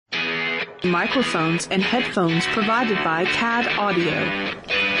Microphones and headphones provided by CAD Audio.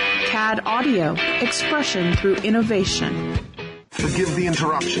 CAD Audio, expression through innovation. Forgive the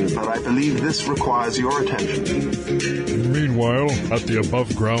interruption, but I believe this requires your attention. Meanwhile, at the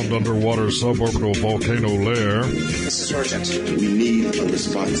above-ground underwater suborbital volcano lair... Mr. Sergeant, we need a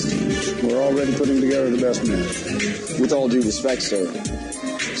response team. We're already putting together the best men. With all due respect, sir,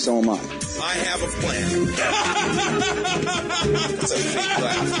 so am I. I have a plan. It's a fake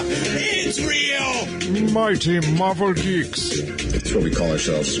laugh. It's real! Mighty Marvel Geeks. That's what we call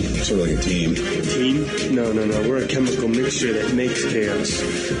ourselves. Sort of like a team. Team? No. We're a chemical mixture that makes chaos.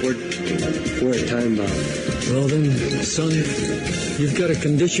 We're a time bomb. Well then, son, you've got a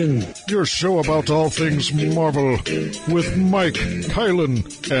condition. Your show about all things Marvel with Mike, Kylan,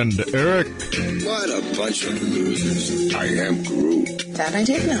 and Eric. What a bunch of losers. I am Groot. That I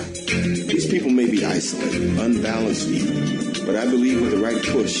did know. These people may be isolated, unbalanced even, but I believe with the right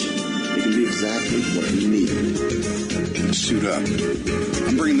push, they can be exactly what we need. Suit up.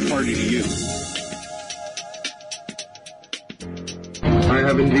 I'm bringing the party to you. I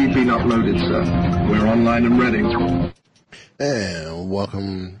have indeed been uploaded, sir. We're online and ready. And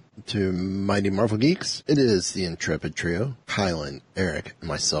welcome to Mighty Marvel Geeks. It is the Intrepid Trio, Kylan, Eric, and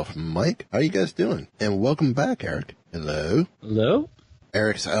myself, Mike. How are you guys doing? And welcome back, Eric. Hello. Hello.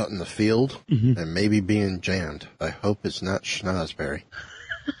 Eric's out in the field and maybe being jammed. I hope it's not schnozberry.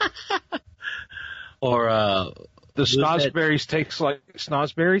 Or, the schnozberries taste like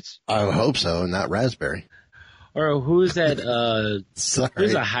schnozberries? I hope so, not raspberry. Or who's that, Sorry.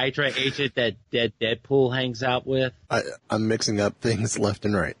 who's a Hydra agent that Deadpool hangs out with? I'm mixing up things left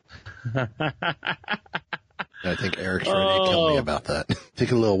and right. I think Eric's ready to kill me about that.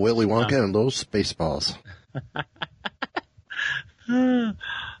 Take a little Willy Wonka and a little Spaceballs. Man.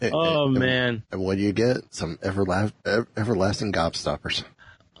 And what do you get? Some everlasting gobstoppers.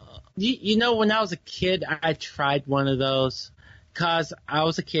 You know, when I was a kid, I tried one of those. Because I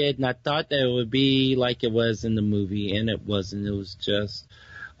was a kid and I thought that it would be like it was in the movie, and it wasn't. It was just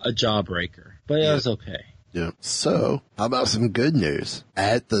a jawbreaker. But it was okay. Yeah. So, how about some good news?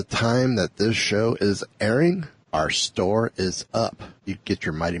 At the time that this show is airing, our store is up. You can get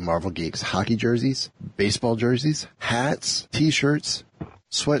your Mighty Marvel Geeks hockey jerseys, baseball jerseys, hats, t-shirts,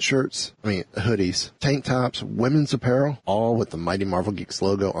 sweatshirts, hoodies, tank tops, women's apparel, all with the Mighty Marvel Geeks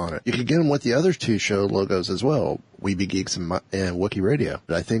logo on it. You can get them with the other two show logos as well, Weeby Geeks and Wookie Radio.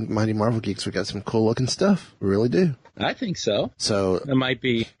 But I think Mighty Marvel Geeks, we got some cool looking stuff. We really do. I think so. So it might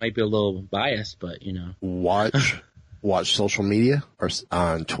be a little biased, but you know. Watch social media or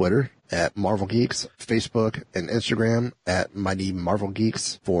on Twitter at Marvel Geeks, Facebook and Instagram at Mighty Marvel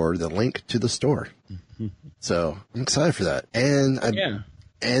Geeks for the link to the store. So I'm excited for that.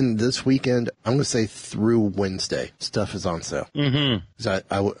 And this weekend, I'm going to say through Wednesday, stuff is on sale. So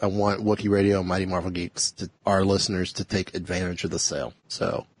I want Wookie Radio and Mighty Marvel Geeks, our listeners, to take advantage of the sale.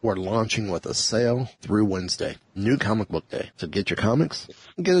 So we're launching with a sale through Wednesday, new comic book day. So get your comics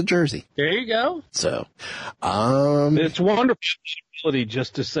and get a jersey. There you go. So, it's wonderful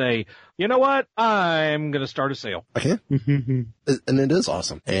just to say, you know what? I'm going to start a sale. Okay. And it is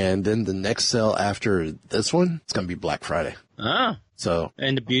awesome. And then the next sale after this one, it's going to be Black Friday. So,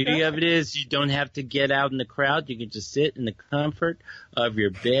 and the beauty of it is you don't have to get out in the crowd. You can just sit in the comfort of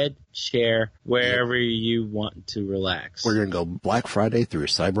your bed, chair, wherever you want to relax. We're going to go Black Friday through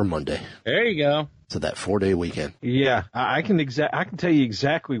Cyber Monday. There you go. So that 4-day weekend. Yeah, I can tell you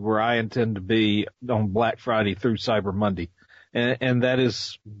exactly where I intend to be on Black Friday through Cyber Monday. And that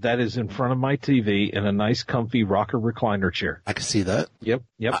is in front of my TV in a nice, comfy rocker recliner chair. I can see that. Yep.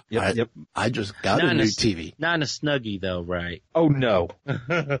 I just got a new TV. Not in a Snuggie though, right? Oh no.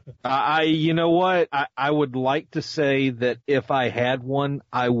 You know what? I would like to say that if I had one,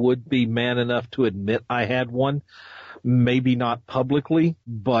 I would be man enough to admit I had one. Maybe not publicly,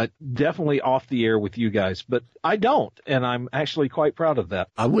 but definitely off the air with you guys. But I don't, and I'm actually quite proud of that.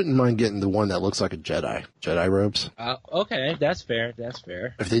 I wouldn't mind getting the one that looks like a Jedi robes. Okay, that's fair.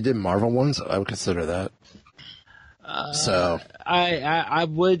 If they did Marvel ones, I would consider that. I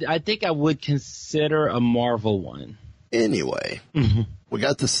think I would consider a Marvel one. Anyway, we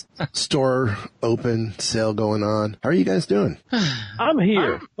got this store open, sale going on. How are you guys doing? I'm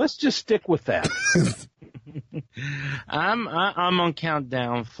here. Let's just stick with that. I'm on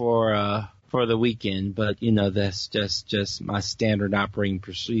countdown for for the weekend, but that's just my standard operating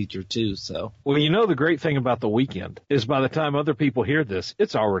procedure too. So, well, the great thing about the weekend is by the time other people hear this,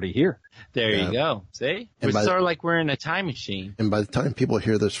 it's already here. There you go. See, it's sort of like we're in a time machine. And by the time people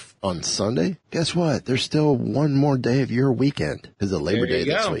hear this on Sunday, guess what? There's still one more day of your weekend because of Labor Day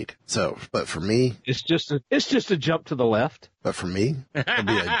this week. So, but for me, it's just a jump to the left. But for me, it'll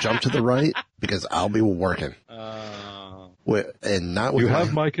be a jump to the right because I'll be working. And not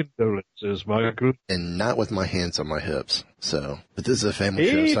with my condolences, Michael. And not with my hands on my hips. So, but this is a family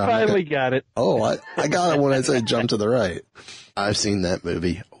show. He finally got it. Oh, I got it when I said jump to the right. I've seen that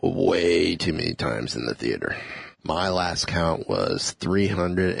movie way too many times in the theater. My last count was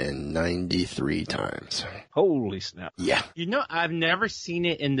 393 times. Holy snap. Yeah. I've never seen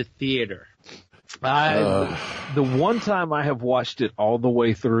it in the theater. The one time I have watched it all the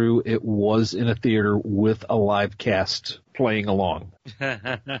way through, it was in a theater with a live cast playing along.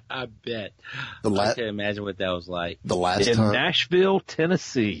 I bet. I can imagine what that was like. In Nashville,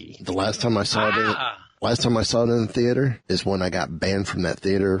 Tennessee. The last time I saw it in the theater is when I got banned from that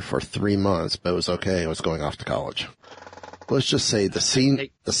theater for 3 months, but it was okay. I was going off to college. Let's just say the scene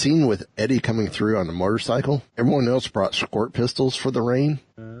with Eddie coming through on the motorcycle, everyone else brought squirt pistols for the rain,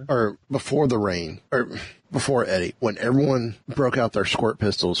 or before Eddie, when everyone broke out their squirt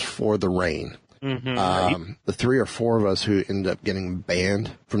pistols for the rain. The 3 or 4 of us who ended up getting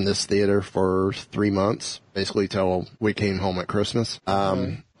banned from this theater for 3 months, basically till we came home at Christmas,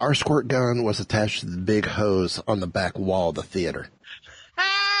 our squirt gun was attached to the big hose on the back wall of the theater.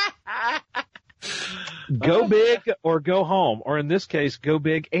 Go big or go home, or in this case, go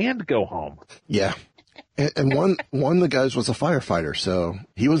big and go home. Yeah. And one of the guys was a firefighter, so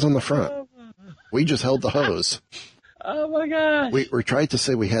he was on the front. We just held the hose. Oh my gosh. We tried to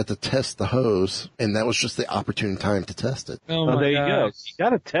say we had to test the hose, and that was just the opportune time to test it. There you go. You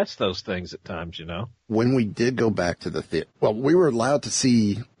got to test those things at times, When we did go back to the theater, well, we were allowed to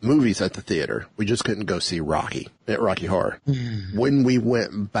see movies at the theater. We just couldn't go see Rocky at Rocky Horror. When we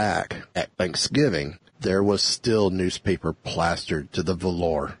went back at Thanksgiving, there was still newspaper plastered to the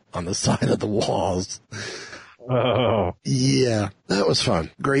velour on the side of the walls. Oh. Yeah, that was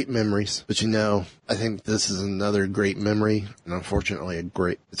fun. Great memories. But I think this is another great memory, and unfortunately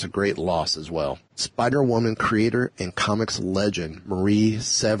it's a great loss as well. Spider-Woman creator and comics legend Marie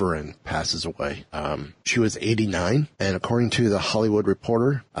Severin passes away. She was 89, and according to the Hollywood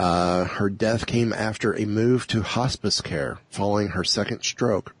Reporter, her death came after a move to hospice care following her second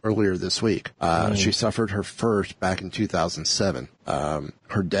stroke earlier this week. She suffered her first back in 2007.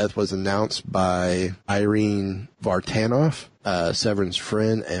 Her death was announced by Irene Vartanoff, Severin's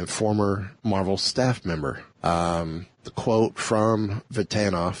friend and former Marvel staff member. The quote from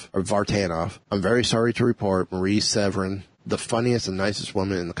Vartanoff, "I'm very sorry to report Marie Severin, the funniest and nicest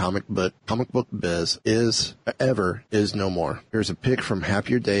woman in the comic book biz is no more. Here's a pic from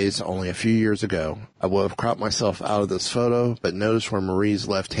Happier Days only a few years ago. I would have cropped myself out of this photo, but notice where Marie's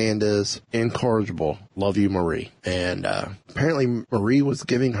left hand is. Incorrigible. Love you, Marie." And apparently Marie was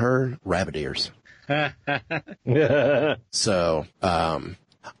giving her rabbit ears. So,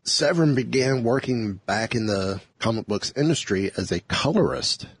 Severin began working back in the comic books industry as a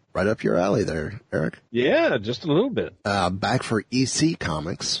colorist. Right up your alley there, Eric. Yeah, just a little bit. Back for EC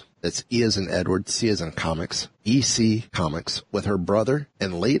Comics. That's E as in Edward, C as in Comics. EC Comics with her brother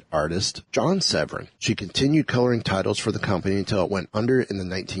and late artist John Severin. She continued coloring titles for the company until it went under in the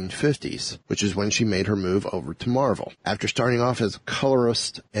 1950s, which is when she made her move over to Marvel. After starting off as a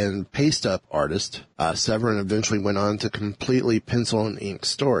colorist and paste-up artist, Severin eventually went on to completely pencil and ink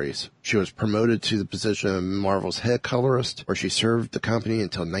stories. She was promoted to the position of Marvel's head colorist, where she served the company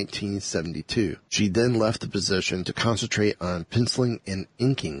until 1972. She then left the position to concentrate on penciling and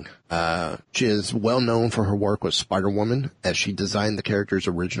inking. She is well known for her work with Spider-Woman, as she designed the character's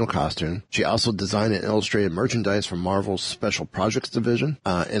original costume. She also designed and illustrated merchandise for Marvel's Special Projects division.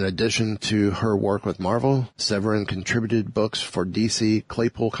 In addition to her work with Marvel, Severin contributed books for DC,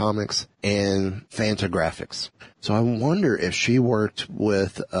 Claypool Comics, and Fantagraphics. So I wonder if she worked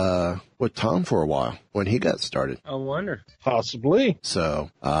with Tom for a while when he got started. I wonder. Possibly.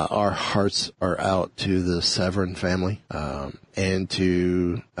 So, our hearts are out to the Severin family, and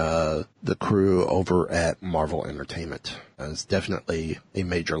to, the crew over at Marvel Entertainment. It's definitely a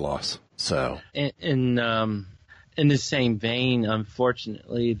major loss. So. In the same vein,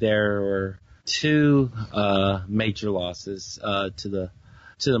 unfortunately, there were two, major losses, to the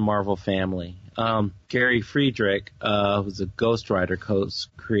Marvel family. Gary Friedrich, who's a Ghost Rider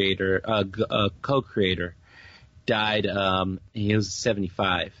co-creator, died. He was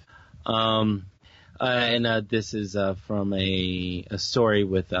 75. And this is from a story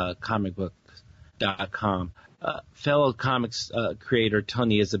with Comic Book Comic.com. Fellow comics creator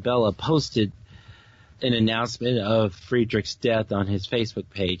Tony Isabella posted an announcement of Friedrich's death on his Facebook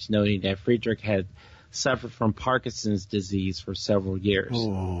page, noting that Friedrich had suffered from Parkinson's disease for several years.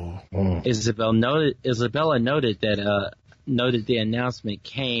 Isabella noted that the announcement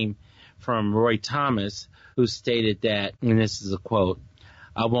came from Roy Thomas, who stated that, and this is a quote,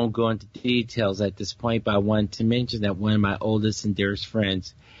 "I won't go into details at this point, but I wanted to mention that one of my oldest and dearest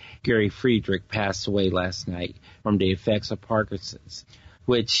friends, Gary Friedrich, passed away last night from the effects of Parkinson's,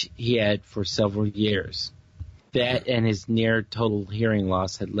 which he had for several years. That and his near total hearing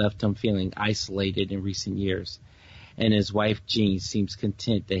loss had left him feeling isolated in recent years, and his wife Jean seems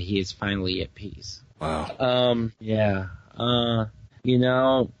content that he is finally at peace." Wow.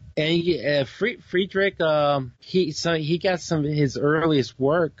 Friedrich, he got some of his earliest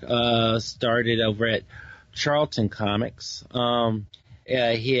work started over at Charlton Comics.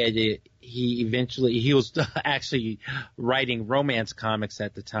 He was actually writing romance comics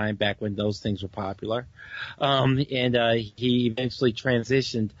at the time, back when those things were popular. He eventually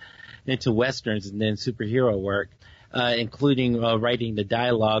transitioned into westerns and then superhero work, including writing the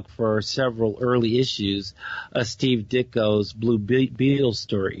dialogue for several early issues of Steve Ditko's Blue Beetle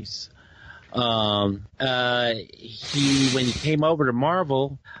stories. When he came over to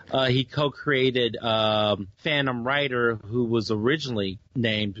Marvel, he co-created Phantom Rider, who was originally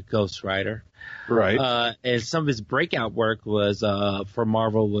named Ghost Rider. Right. And some of his breakout work was for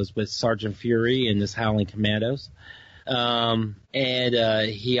Marvel was with Sergeant Fury and his Howling Commandos.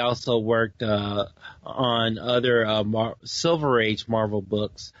 He also worked on other Silver Age Marvel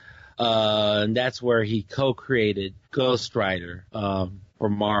books. And that's where he co-created Ghost Rider for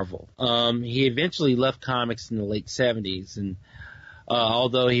Marvel. He eventually left comics in the late 70s, and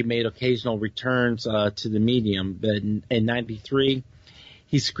although he made occasional returns to the medium, but in 93,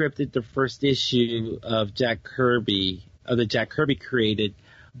 he scripted the first issue of the Jack Kirby created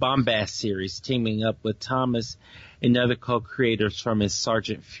Bombast series, teaming up with Thomas and other co-creators from his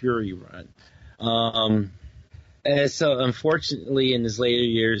Sergeant Fury run. And so, unfortunately, in his later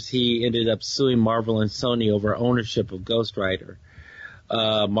years, he ended up suing Marvel and Sony over ownership of Ghost Rider.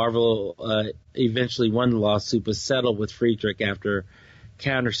 Marvel eventually won the lawsuit, but settled with Friedrich after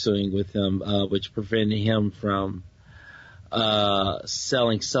countersuing with him, which prevented him from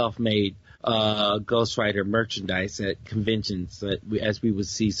selling self-made Ghost Rider merchandise at conventions, as we would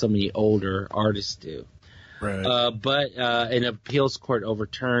see so many older artists do. Right. But an appeals court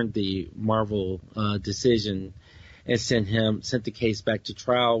overturned the Marvel decision and sent the case back to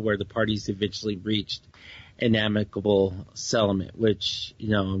trial, where the parties eventually reached an amicable settlement, which,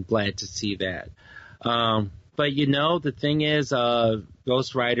 I'm glad to see that. But, the thing is,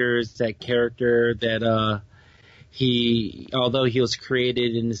 Ghost Rider is that character that although he was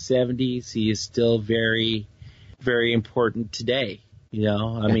created in the 70s, he is still very, very important today.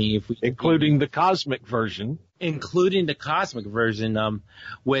 Including the cosmic version. Including the cosmic version,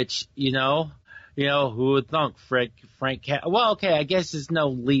 which, who would think Frank Castle? Well, okay, I guess it's no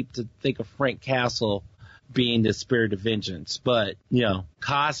leap to think of Frank Castle being the spirit of vengeance, but,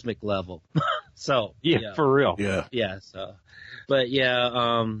 cosmic level. So, for real. Yeah, so. But,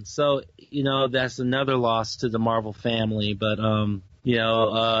 that's another loss to the Marvel family, but,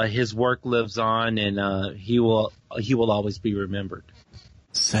 his work lives on, and he will always be remembered.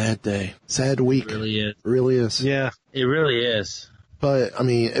 Sad day. Sad week. It really is. Really is. Yeah. It really is. But,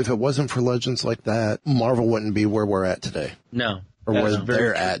 if it wasn't for legends like that, Marvel wouldn't be where we're at today. No. Or where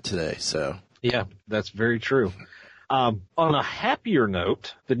they're at today, so. Yeah, that's very true. On a happier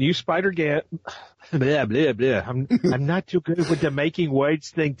note, the new Spider-Man... blah, blah, blah. I'm not too good with the making words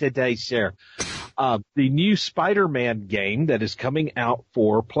thing today, sir. The new Spider-Man game that is coming out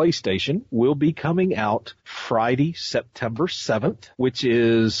for PlayStation will be coming out Friday, September 7th, which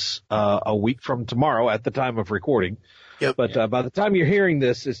is a week from tomorrow at the time of recording. Yep. But by the time you're hearing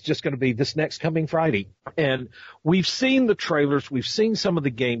this, it's just going to be this next coming Friday. And we've seen the trailers, we've seen some of the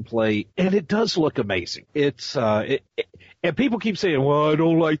gameplay, and it does look amazing. And people keep saying, well, I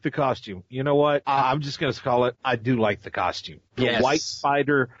don't like the costume. You know what? I'm just going to call it, I do like the costume. The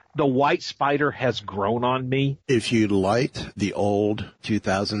White Spider has grown on me. If you liked the old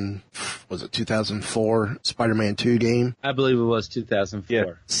 2004 Spider-Man 2 game? I believe it was 2004.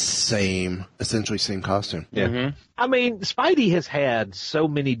 Yeah. Essentially same costume. Yeah. Mm-hmm. I mean, Spidey has had so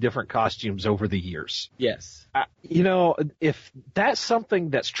many different costumes over the years. Yes. If that's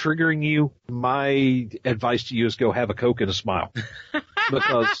something that's triggering you, my advice to you is go have a Coke and a smile.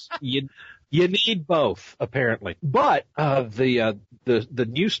 Because you need both, apparently. But the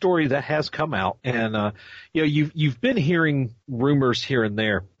new story that has come out, and you've been hearing rumors here and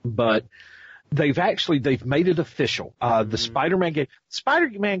there, but they've made it official. The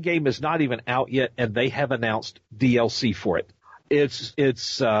Spider-Man game is not even out yet, and they have announced DLC for it. It's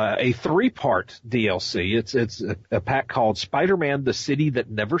a 3-part DLC. It's a pack called Spider-Man: The City That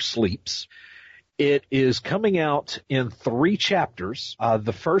Never Sleeps. It is coming out in 3 chapters.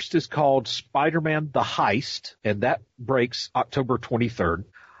 The first is called Spider-Man: The Heist, and that breaks October 23rd.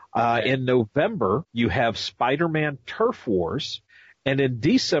 In November, you have Spider-Man: Turf Wars. And in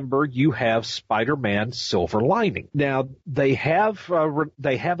December, you have Spider-Man: Silver Lining. Now, they have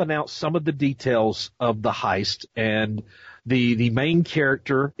announced some of the details of the heist, and the main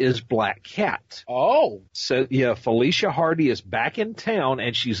character is Black Cat. Oh. So, yeah, Felicia Hardy is back in town,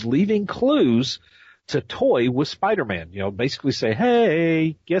 and she's leaving clues to toy with Spider-Man. You know, basically say,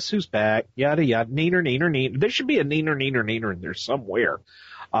 hey, guess who's back? Yada, yada, neener, neener, neener. There should be a neener, neener, neener in there somewhere.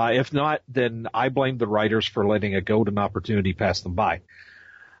 If not, then I blame the writers for letting a golden opportunity pass them by.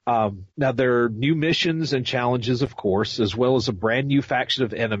 Now, there are new missions and challenges, of course, as well as a brand new faction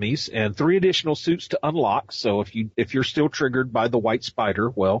of enemies and 3 additional suits to unlock. So if you're still triggered by the White Spider,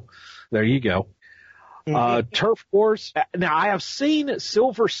 well, there you go. Turf Wars. Now, I have seen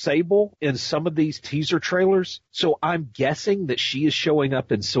Silver Sable in some of these teaser trailers, so I'm guessing that she is showing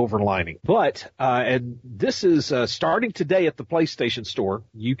up in Silver Lining. But, and this is starting today at the PlayStation Store.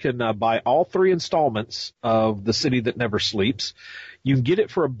 You can buy all 3 installments of The City That Never Sleeps. You can get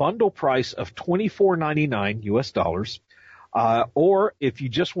it for a bundle price of $24.99 US. Or if you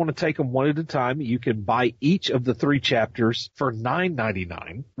just want to take them one at a time, you can buy each of the 3 chapters for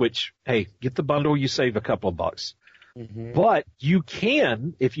 $9.99, which, hey, get the bundle, you save a couple of bucks. Mm-hmm. But you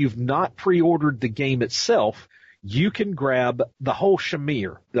can, if you've not pre-ordered the game itself, you can grab the whole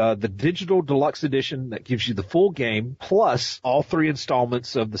Shamir, the digital deluxe edition that gives you the full game, plus all 3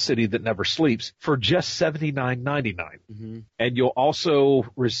 installments of The City That Never Sleeps for just $79.99. Mm-hmm. And you'll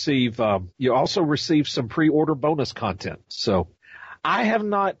also receive some pre-order bonus content. So I have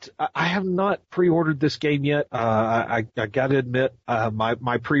not pre-ordered this game yet. I got to admit,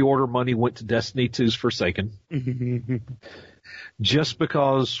 my pre-order money went to Destiny 2's Forsaken. Just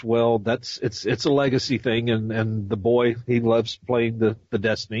because, well, it's a legacy thing, and the boy, he loves playing the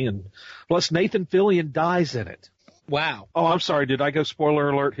Destiny, and plus Nathan Fillion dies in it. Wow. Oh, I'm sorry. Did I go spoiler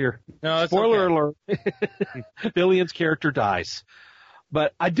alert here? No, it's spoiler okay. alert. Fillion's character dies.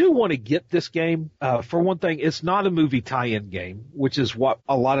 But I do want to get this game. For one thing, it's not a movie tie-in game, which is what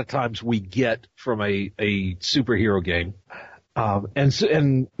a lot of times we get from a superhero game.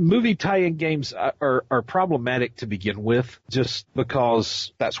 And movie tie-in games are problematic to begin with, just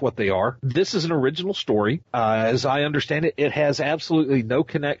because that's what they are. This is an original story. As I understand it, it has absolutely no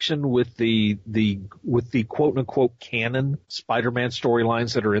connection with the quote unquote canon Spider-Man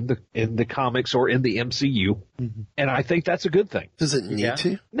storylines that are in the comics or in the MCU. Mm-hmm. And I think that's a good thing. Does it need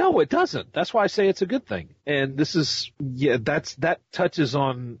to? No, it doesn't. That's why I say it's a good thing. And this is, that touches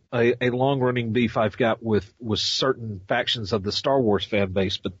on a long-running beef I've got with certain factions of the Star Wars fan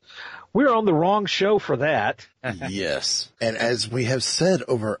base, but we're on the wrong show for that. Yes. And as we have said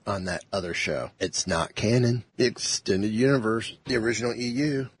over on that other show, it's not canon. The extended universe, the original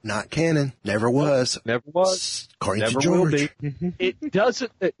EU, not canon. Never was. Never was. According Never to George. Will be. It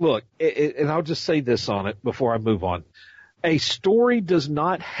doesn't, look, and I'll just say this on it before I move on. A story does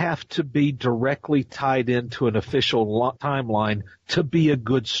not have to be directly tied into an official timeline to be a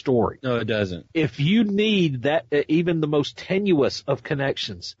good story. No, it doesn't. If you need that, even the most tenuous of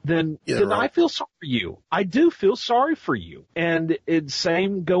connections, then I feel sorry for you. I do feel sorry for you. And it's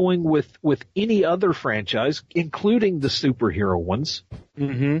same going with any other franchise, including the superhero ones.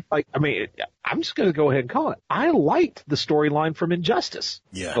 Mm-hmm. Like, I mean, I'm just going to go ahead and call it. I liked the storyline from Injustice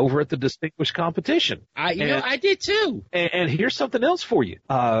over at the Distinguished Competition. I did too. And here's something else for you.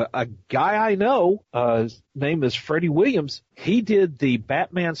 A guy I know, his name is Freddie Williams. He did the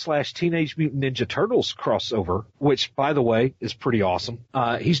Batman/Teenage Mutant Ninja Turtles crossover, which, by the way, is pretty awesome.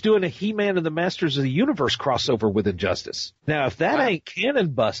 He's doing a He-Man and the Masters of the Universe crossover with Injustice. Now, if that ain't canon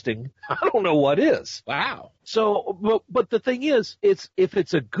busting, I don't know what is. Wow. So, but the thing is, if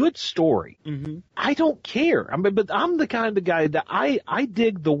it's a good story, mm-hmm. I don't care. I mean, but I'm the kind of guy that I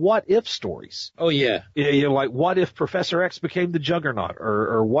dig the what if stories. Oh yeah. You know, like what if Professor X became the Juggernaut,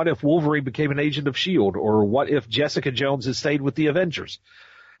 or what if Wolverine became an agent of S.H.I.E.L.D., or what if Jessica Jones had stayed with the Avengers?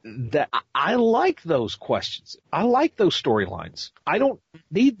 That I like those questions. I like those storylines. I don't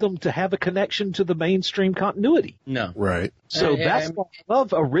need them to have a connection to the mainstream continuity. No. Right. So that's why I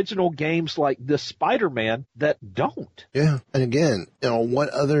love original games like this Spider-Man that don't. Yeah. And again, what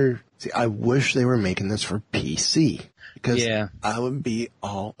other... See, I wish they were making this for PC. Because I would be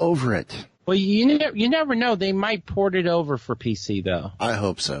all over it. Well, you never know. They might port it over for PC, though. I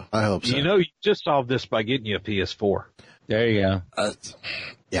hope so. You know, you just solved this by getting you a PS4. There you go.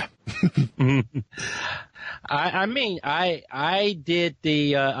 Yeah. I did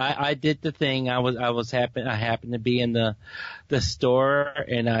the thing. I happened to be in the store,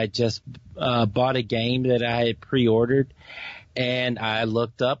 and I just bought a game that I had pre-ordered, and I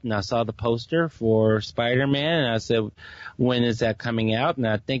looked up and I saw the poster for Spider-Man, and I said, when is that coming out? And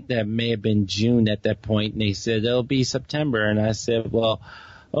I think that may have been June at that point, and they said it'll be September, and I said, well,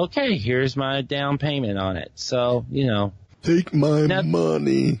 okay, here's my down payment on it. So, you know. Take my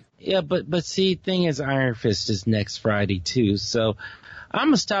money. Yeah, but see, thing is, Iron Fist is next Friday too, so I'm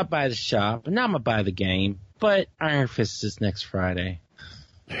gonna stop by the shop and I'm gonna buy the game. But Iron Fist is next Friday.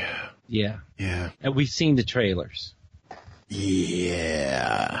 Yeah. And we've seen the trailers.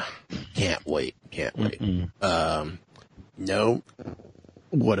 Yeah. Can't wait. No.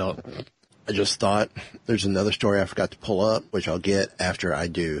 What else? I just thought there's another story I forgot to pull up, which I'll get after I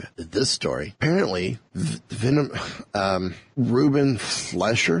do this story. Apparently, Venom, Ruben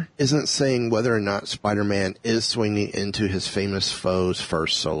Fleischer isn't saying whether or not Spider-Man is swinging into his famous foe's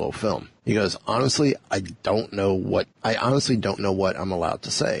first solo film. He goes, honestly don't know what I'm allowed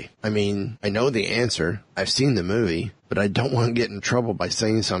to say. I mean, I know the answer. I've seen the movie, but I don't want to get in trouble by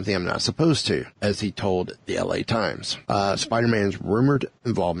saying something I'm not supposed to, as he told the LA Times. Spider-Man's rumored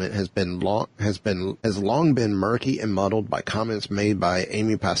involvement has long been murky and muddled by comments made by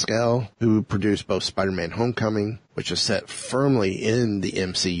Amy Pascal, who produced both Spider-Man Homecoming, which is set firmly in the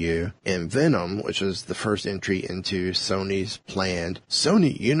MCU, and Venom, which is the first entry into Sony's planned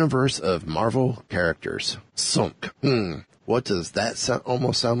Sony Universe of Marvel characters. Sunk. What does that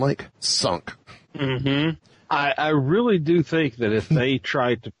almost sound like? Sunk. Mm-hmm. I really do think that if they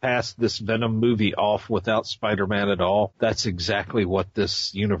tried to pass this Venom movie off without Spider-Man at all, that's exactly what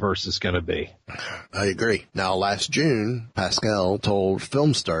this universe is going to be. I agree. Now, last June, Pascal told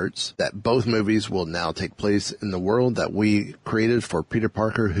Film Starts that both movies will now take place in the world that we created for Peter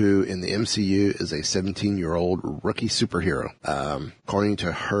Parker, who in the MCU is a 17-year-old rookie superhero. According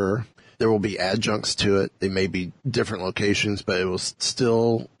to her, there will be adjuncts to it. They may be different locations, but it will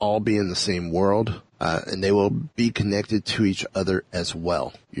still all be in the same world. And they will be connected to each other as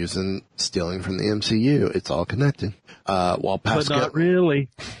well. Stealing from the MCU, it's all connected. While Pascal, but not really.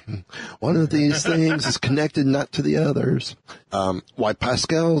 One of these things is connected not to the others. While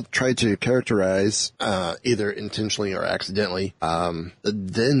Pascal tried to characterize, either intentionally or accidentally, the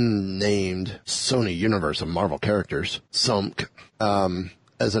then named Sony Universe of Marvel characters, Sunk,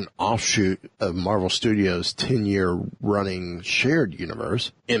 as an offshoot of Marvel Studios' 10-year running shared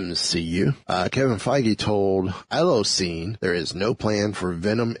universe, MCU. Kevin Feige told Allocene there is no plan for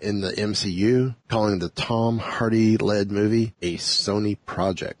Venom in the MCU, calling the Tom Hardy-led movie a Sony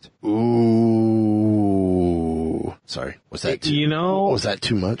project. Ooh. Sorry. Was that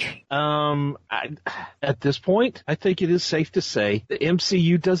too much? At this point, I think it is safe to say the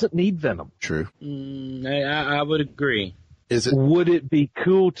MCU doesn't need Venom. True. I would agree. Would it be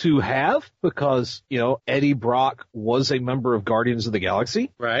cool to have? Because, Eddie Brock was a member of Guardians of the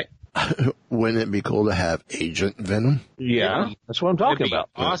Galaxy. Right. Wouldn't it be cool to have Agent Venom? Yeah, that's what I'm talking about.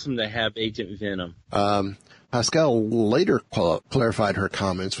 Awesome to have Agent Venom. Pascal later clarified her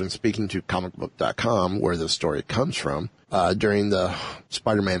comments when speaking to comicbook.com, where the story comes from. During the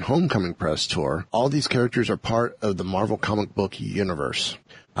Spider-Man Homecoming press tour, all these characters are part of the Marvel comic book universe.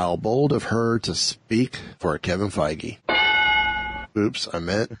 How bold of her to speak for Kevin Feige. Oops, I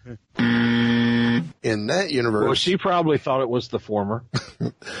meant in that universe. Well, she probably thought it was the former.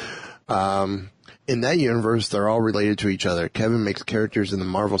 In that universe, they're all related to each other. Kevin makes characters in the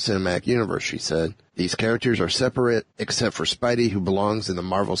Marvel Cinematic Universe, she said. These characters are separate, except for Spidey, who belongs in the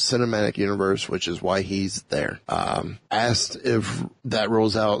Marvel Cinematic Universe, which is why he's there. Asked if that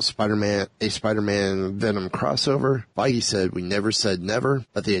rules out a Spider-Man Venom crossover, Feige said, "We never said never,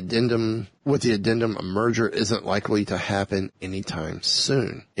 but with the addendum, a merger isn't likely to happen anytime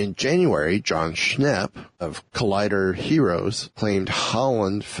soon." In January, John Schnepp of Collider Heroes claimed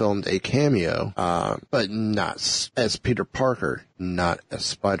Holland filmed a cameo, but not as Peter Parker, not as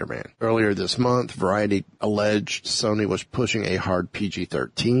Spider-Man. Earlier this month, Variety alleged Sony was pushing a hard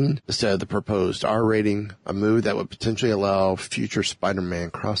PG-13 instead of the proposed R rating, a move that would potentially allow future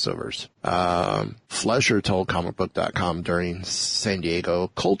Spider-Man crossovers. Fleischer told comicbook.com during San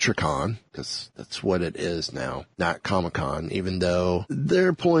Diego CultureCon because that's what it is now, not Comic-Con, even though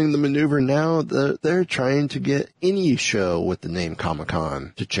they're pulling the maneuver now. They're trying to get any show with the name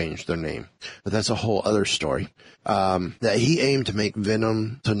Comic-Con to change their name. But that's a whole other story. That he aimed to make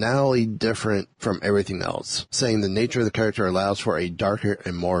Venom tonally different from everything else, saying the nature of the character allows for a darker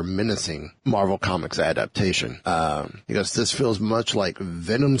and more menacing Marvel Comics adaptation. Because this feels much like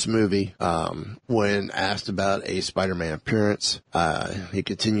Venom's movie. When asked about a Spider-Man appearance, he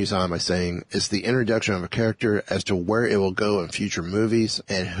continues on by saying, it's the introduction of a character. As to where it will go in future movies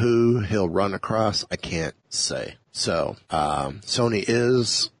and who he'll run across, I can't say. So, Sony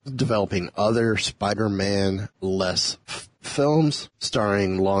is developing other Spider-Man-less films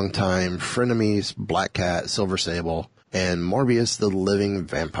starring longtime frenemies Black Cat, Silver Sable, and Morbius the Living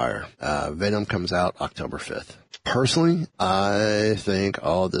Vampire. Venom comes out October 5th. Personally, I think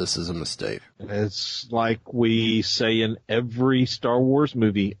all this is a mistake. It's like we say in every Star Wars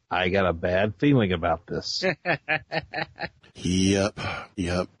movie, I got a bad feeling about this. Yep.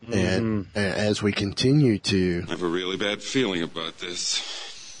 Mm-hmm. And as we continue to... I have a really bad feeling about this.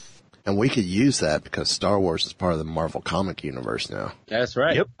 And we could use that because Star Wars is part of the Marvel comic universe now. That's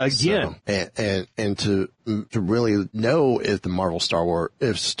right. Yep. Again. So, and to really know if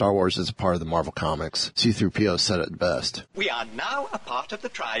Star Wars is a part of the Marvel comics, C-3PO said it best. We are now a part of the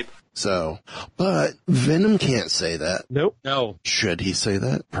tribe. So, but Venom can't say that. Nope. No. Should he say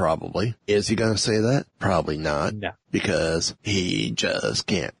that? Probably. Is he going to say that? Probably not. No. Because he just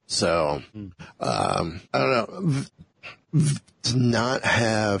can't. So, I don't know. To not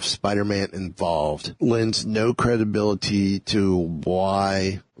have Spider-Man involved lends no credibility to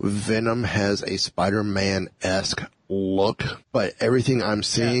why Venom has a Spider-Man-esque look, but everything I'm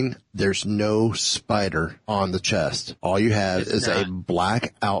seeing, there's no spider on the chest. All you have is a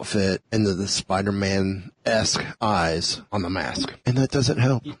black outfit and the Spider-Man-esque eyes on the mask. And that doesn't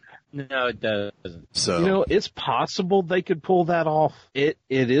help. No, it doesn't. So, it's possible they could pull that off. It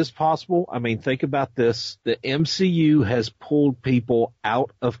is possible. I mean, think about this. The MCU has pulled people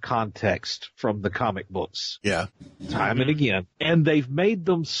out of context from the comic books. Yeah. Time and again. And they've made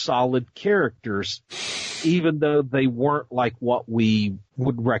them solid characters, even though they weren't like what we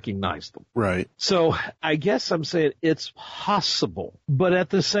would recognize them. Right. So I guess I'm saying it's possible, but at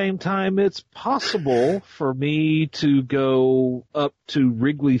the same time, it's possible for me to go up to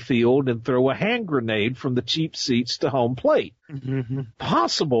Wrigley Field and throw a hand grenade from the cheap seats to home plate. Mm-hmm.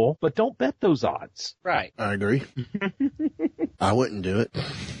 Possible, but don't bet those odds. Right. I agree. I wouldn't do it.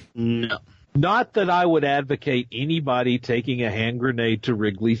 No. Not that I would advocate anybody taking a hand grenade to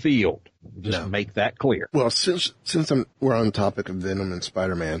Wrigley Field. Just make that clear. Well, since we're on the topic of Venom and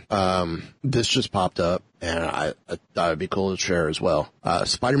Spider-Man, this just popped up, and I thought it'd be cool to share as well.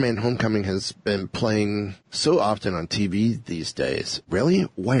 Spider-Man Homecoming has been playing so often on TV these days. Really?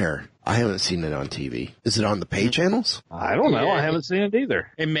 Where? I haven't seen it on TV. Is it on the pay channels? I don't know. I haven't seen it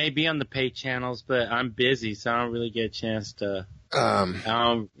either. It may be on the pay channels, but I'm busy, so I don't really get a chance to.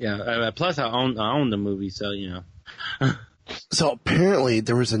 Plus, I own the movie, so you know. So apparently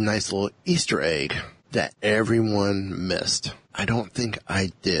there was a nice little Easter egg that everyone missed. I don't think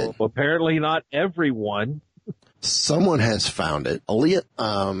I did. Well, apparently not everyone. Someone has found it.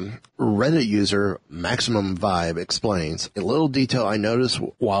 Reddit user Maximum Vibe explains, a little detail I noticed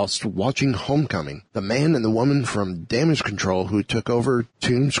whilst watching Homecoming. The man and the woman from Damage Control who took over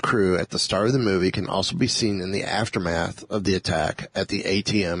Toon's crew at the start of the movie can also be seen in the aftermath of the attack at the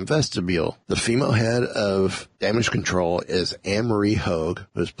ATM vestibule. The female head of Damage Control is Anne-Marie Hogue,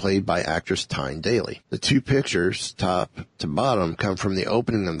 who is played by actress Tyne Daly. The two pictures, top to bottom, come from the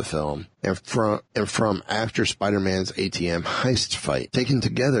opening of the film and from after Spider-Man's ATM heist fight. Taken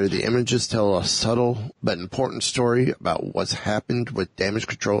together, the images tell a subtle but important story about what's happened with Damage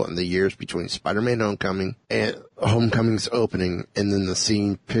Control in the years between Spider-Man Homecoming and Homecoming's opening, and then the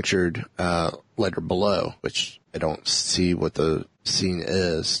scene pictured later below, which I don't see what the scene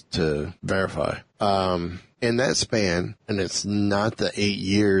is to verify. In that span, and it's not the 8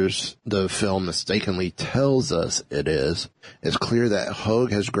 years the film mistakenly tells us it is, it's clear that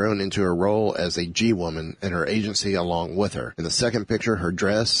Hogue has grown into her role as a G-woman and her agency along with her. In the second picture, her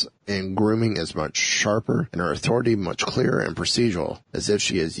dress and grooming is much sharper and her authority much clearer and procedural, as if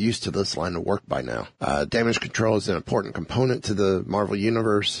she is used to this line of work by now. Damage Control is an important component to the Marvel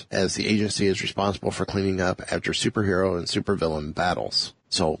Universe, as the agency is responsible for cleaning up after superhero and supervillain battles.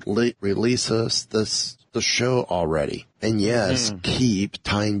 So release us the show already. And yes, keep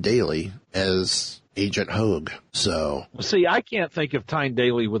Tyne Daly as Agent Hogue. So. See, I can't think of Tyne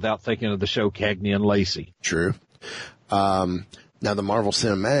Daly without thinking of the show Cagney and Lacey. True. Now, the Marvel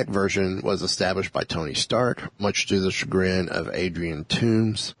Cinematic version was established by Tony Stark, much to the chagrin of Adrian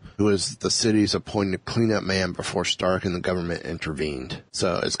Toomes, who was the city's appointed cleanup man before Stark and the government intervened.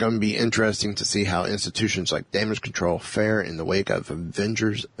 So it's going to be interesting to see how institutions like Damage Control fare in the wake of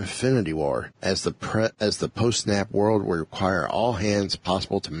Avengers Infinity War, as the post-snap world will require all hands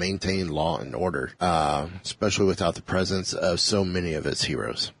possible to maintain law and order, especially without the presence of so many of its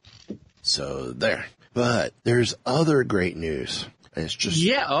heroes. So there. But there's other great news. And it's just...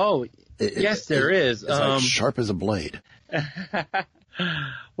 Yeah, yes, there is. It's like sharp as a blade.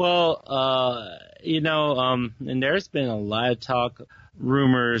 Well, and there's been a lot of talk,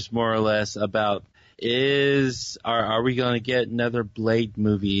 rumors more or less, about are we going to get another Blade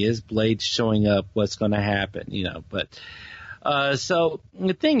movie? Is Blade showing up? What's going to happen? So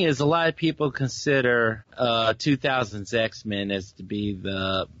the thing is, a lot of people consider 2000's X-Men as to be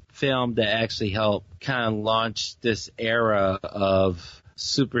the film that actually helped kind of launch this era of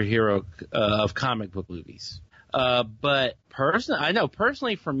superhero of comic book movies. But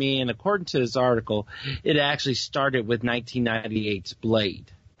personally for me, and according to this article, it actually started with 1998's Blade.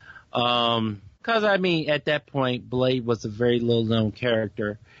 Cause at that point, Blade was a very little known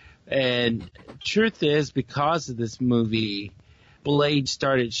character. And truth is, because of this movie, Blade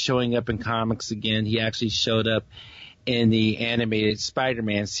started showing up in comics again. He actually showed up in the animated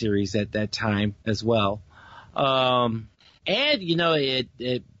Spider-Man series at that time as well.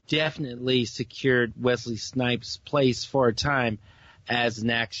 It definitely secured Wesley Snipes' place for a time as an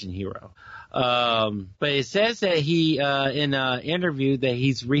action hero. But it says that he, in an interview, that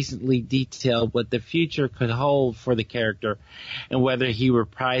he's recently detailed what the future could hold for the character and whether he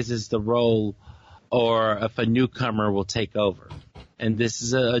reprises the role or if a newcomer will take over. And this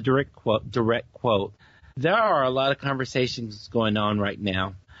is a direct quote. There are a lot of conversations going on right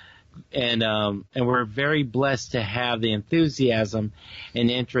now. And we're very blessed to have the enthusiasm and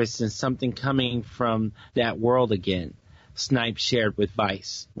interest in something coming from that world again, Snipes shared with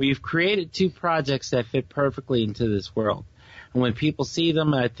Vice. We've created 2 projects that fit perfectly into this world. And when people see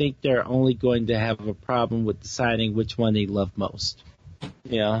them, I think they're only going to have a problem with deciding which one they love most.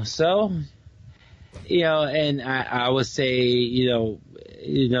 And I would say,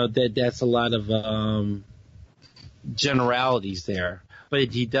 that's a lot of generalities there.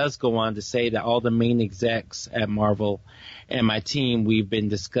 But he does go on to say that all the main execs at Marvel and my team, we've been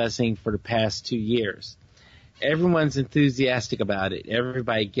discussing for the past 2 years. Everyone's enthusiastic about it.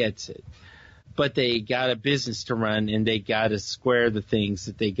 Everybody gets it. But they got a business to run, and they got to square the things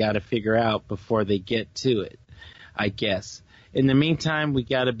that they got to figure out before they get to it, I guess. In the meantime, we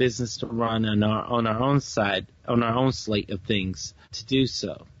got a business to run on our own side, on our own slate of things to do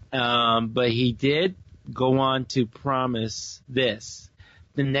so. But he did go on to promise this.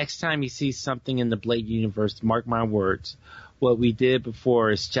 The next time he sees something in the Blade universe, mark my words, what we did before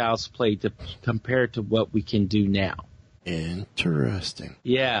is child's play compared to what we can do now. Interesting.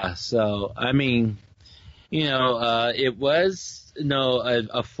 Yeah, so, it was,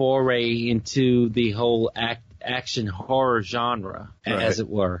 a foray into the whole action horror genre, as it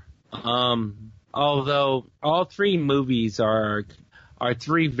were. Although all 3 movies are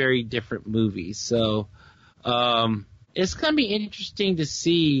 3 very different movies, so it's going to be interesting to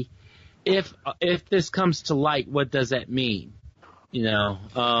see if this comes to light. What does that mean? But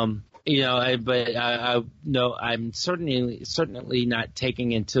I'm certainly not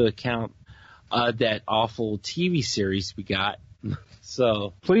taking into account that awful TV series we got.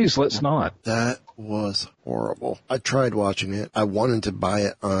 So please, let's not. That was horrible. I tried watching it. I wanted to buy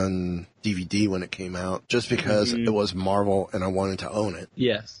it on DVD when it came out, just because it was Marvel and I wanted to own it.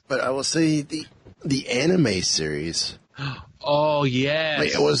 Yes. But I will say the anime series. Oh,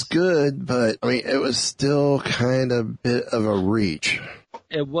 yes. It was good, but it was still kind of a bit of a reach.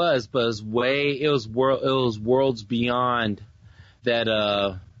 It was, but it was worlds beyond that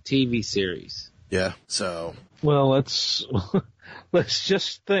TV series. Yeah. So. Well, let's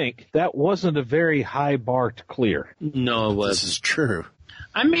just think that wasn't a very high bar to clear. No, it wasn't. This is true.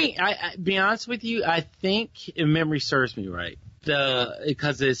 I be honest with you, I think, if memory serves me right,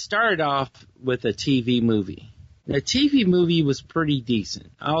 because it started off with a TV movie. The TV movie was pretty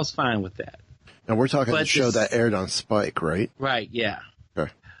decent. I was fine with that. Now we're talking the show that aired on Spike, right? Right, yeah.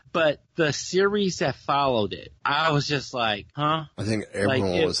 Okay. But the series that followed it, I was just like, huh? I think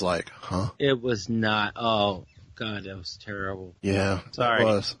everyone was like, huh? It was not. Oh, God, that was terrible. Yeah. Sorry. It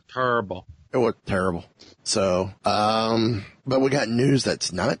was. Terrible. It was terrible. So, but we got news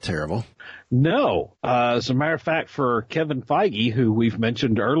that's not terrible. No. As a matter of fact, for Kevin Feige, who we've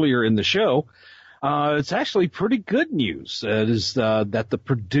mentioned earlier in the show, It's actually pretty good news. It is that the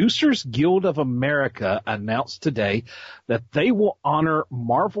Producers Guild of America announced today that they will honor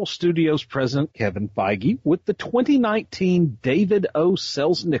Marvel Studios president Kevin Feige with the 2019 David O.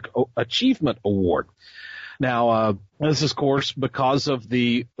 Selznick Achievement Award. Now, this is, of course, because of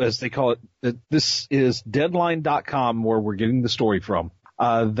the, as they call it, this is Deadline.com where we're getting the story from.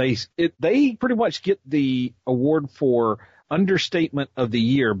 They pretty much get the award for understatement of the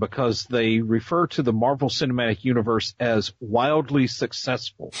year because they refer to the Marvel Cinematic Universe as wildly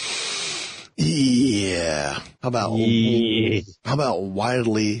successful. Yeah. How about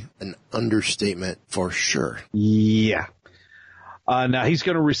wildly an understatement for sure? Yeah. Now, he's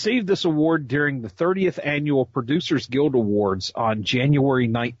going to receive this award during the 30th Annual Producers Guild Awards on January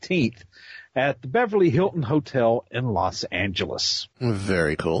 19th at the Beverly Hilton Hotel in Los Angeles.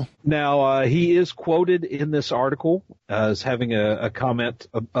 Very cool. Now, he is quoted in this article as having a comment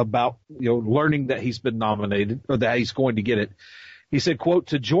about, learning that he's been nominated or that he's going to get it. He said, quote,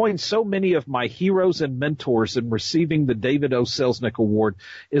 "To join so many of my heroes and mentors in receiving the David O. Selznick Award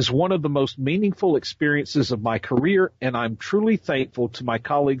is one of the most meaningful experiences of my career, and I'm truly thankful to my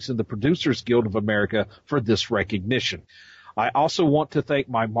colleagues in the Producers Guild of America for this recognition. I also want to thank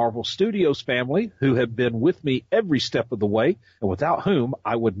my Marvel Studios family, who have been with me every step of the way, and without whom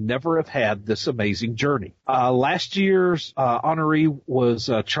I would never have had this amazing journey." Last year's honoree was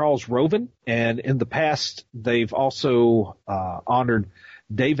Charles Roven, and in the past they've also honored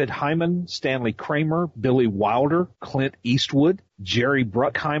David Hyman, Stanley Kramer, Billy Wilder, Clint Eastwood, Jerry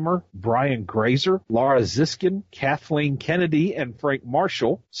Bruckheimer, Brian Grazer, Laura Ziskin, Kathleen Kennedy, and Frank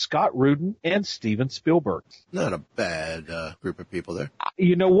Marshall, Scott Rudin, and Steven Spielberg. Not a bad group of people there.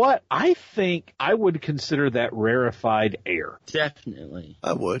 You know what? I think I would consider that rarefied air. Definitely.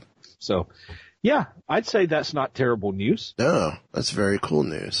 I would. So, yeah, I'd say that's not terrible news. No, that's very cool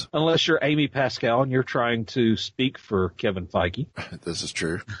news. Unless you're Amy Pascal and you're trying to speak for Kevin Feige. This is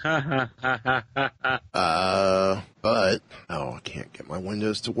true. But, I can't get my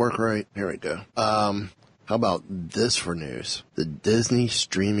Windows to work right. Here we go. How about this for news? The Disney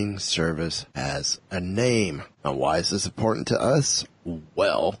streaming service has a name. Now, why is this important to us?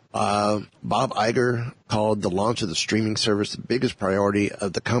 Well, Bob Iger called the launch of the streaming service the biggest priority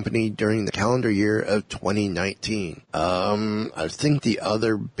of the company during the calendar year of 2019. I think the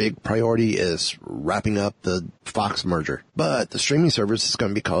other big priority is wrapping up the Fox merger. But the streaming service is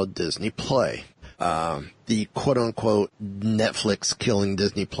going to be called Disney Play. The quote-unquote Netflix killing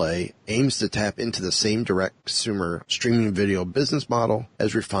Disney Play aims to tap into the same direct-consumer streaming video business model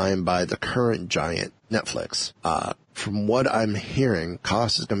as refined by the current giant Netflix. From what I'm hearing,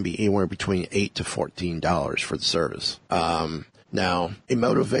 cost is going to be anywhere between $8 to $14 for the service. Now, a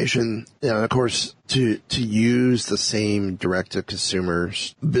motivation, of course, to use the same direct-to-consumer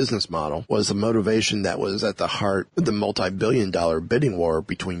business model was a motivation that was at the heart of the multi-billion-dollar bidding war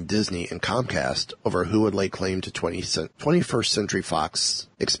between Disney and Comcast over who would lay claim to 21st Century Fox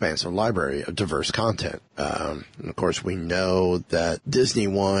expansive library of diverse content. And of course, we know that Disney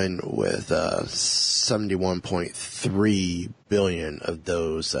won with 71.3 billion of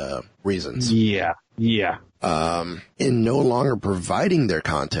those reasons. Yeah. In no longer providing their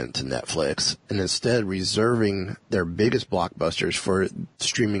content to Netflix and instead reserving their biggest blockbusters for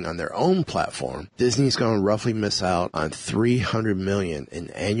streaming on their own platform, Disney's going to roughly miss out on $300 million in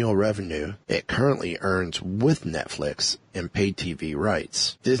annual revenue it currently earns with Netflix and paid TV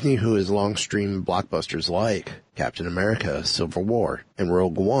rights. Disney, who has long streamed blockbusters like Captain America, Civil War, and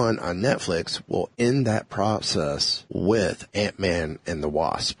Rogue One on Netflix, will end that process with Ant-Man and the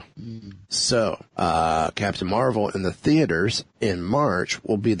Wasp. So, Captain Marvel in the theaters in March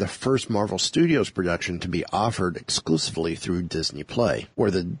will be the first Marvel Studios production to be offered exclusively through Disney Play,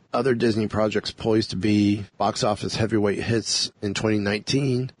 where the other Disney projects poised to be box office heavyweight hits in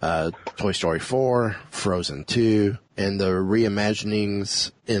 2019, Toy Story 4, Frozen 2, and the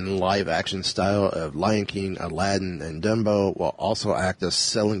reimaginings in live-action style of Lion King, Aladdin, and Dumbo will also act as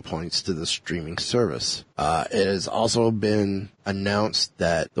selling points to the streaming service. It has also been announced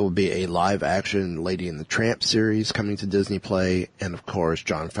that there will be a live-action Lady and the Tramp series coming to Disney Play, and of course,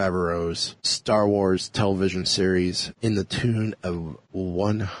 Jon Favreau's Star Wars television series in the tune of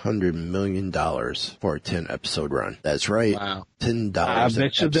 $100 million for a 10-episode run. That's right. Wow. $10 I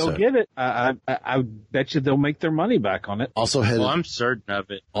bet you they'll get it. I bet you they'll make their money back on it. Also I'm certain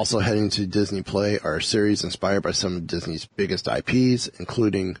of it. Also heading to Disney Play are a series inspired by some of Disney's biggest IPs,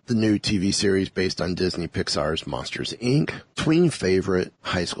 including the new TV series based on Disney Pixar's Monsters, Inc., tween favorite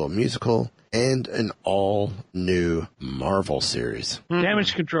High School Musical, and an all-new Marvel series.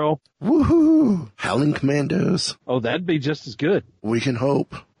 Damage Control. Woohoo! Howling Commandos. Oh, that'd be just as good. We can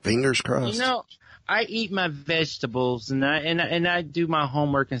hope. Fingers crossed. I eat my vegetables and I do my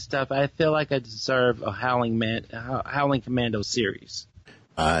homework and stuff. I feel like I deserve a Howling Commando series.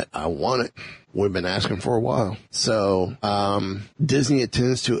 I want it. We've been asking for a while. So, Disney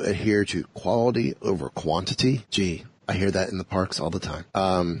intends to adhere to quality over quantity. Gee, I hear that in the parks all the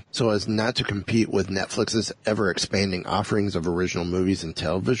time. So as not to compete with Netflix's ever-expanding offerings of original movies and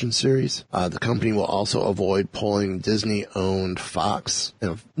television series, the company will also avoid pulling Disney-owned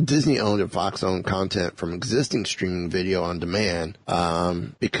and Fox-owned content from existing streaming video on demand,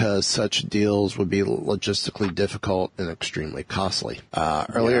 because such deals would be logistically difficult and extremely costly.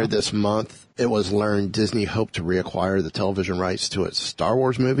 Earlier this month, it was learned Disney hoped to reacquire the television rights to its Star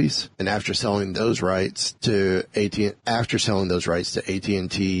Wars movies, and after selling those rights to AT&T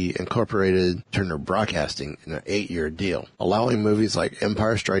Incorporated, Turner Broadcasting in an 8-year deal, allowing movies like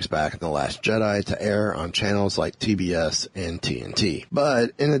Empire Strikes Back and The Last Jedi to air on channels like TBS and TNT.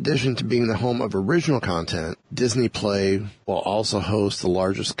 But in addition to being the home of original content, Disney Play will also host the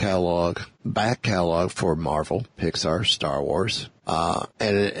largest back catalog for Marvel, Pixar, Star Wars, and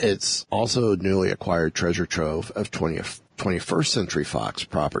it's also newly acquired treasure trove of 21st Century Fox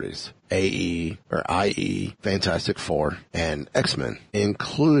properties, i.e. Fantastic Four and X-Men,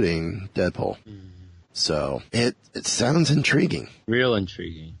 including Deadpool. So it sounds intriguing. Real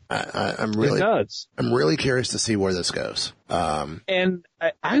intriguing. I'm really curious to see where this goes. And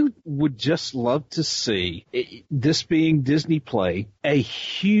I would just love to see, this being Disney Play, a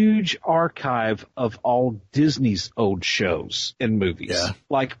huge archive of all Disney's old shows and movies. Yeah.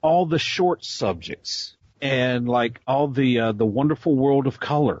 Like all the short subjects. And like all the Wonderful World of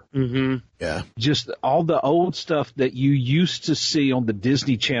Color. Mm-hmm. Yeah. Just all the old stuff that you used to see on the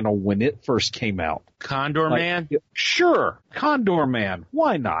Disney Channel when it first came out. Condor Man? Sure. Condor Man.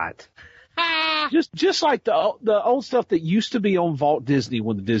 Why not? Just like the old stuff that used to be on Walt Disney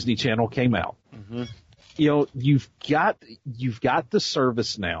when the Disney Channel came out. Mm-hmm. You know, you've got the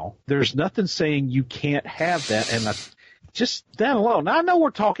service now. There's nothing saying you can't have that, and just that alone. Now, I know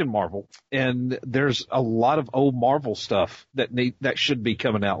we're talking Marvel, and there's a lot of old Marvel stuff that should be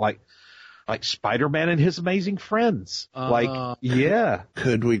coming out, like Spider-Man and His Amazing Friends. Yeah.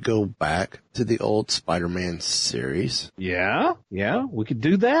 Could we go back to the old Spider-Man series? Yeah, we could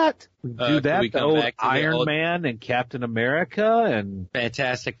do that. We could do that. The old Iron Man and Captain America and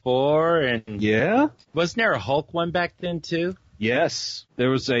Fantastic Four and wasn't there a Hulk one back then too? Yes, there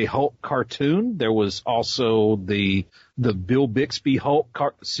was a Hulk cartoon. There was also the Bill Bixby Hulk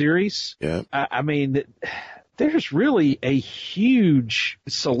series. Yeah. I mean, there's really a huge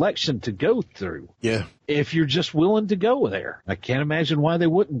selection to go through. Yeah. If you're just willing to go there. I can't imagine why they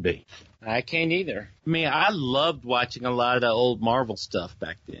wouldn't be. I can't either. I mean, I loved watching a lot of the old Marvel stuff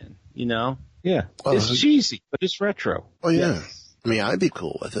back then, you know? Yeah. It's cheesy, but it's retro. Oh, yeah. Yes. I mean, I'd be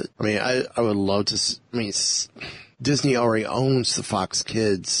cool with it. I mean, I would love to, Disney already owns the Fox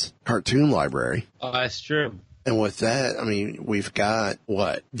Kids cartoon library. Oh, that's true. And with that, I mean, we've got,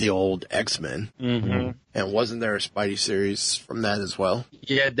 the old X-Men. Mm-hmm. And wasn't there a Spidey series from that as well?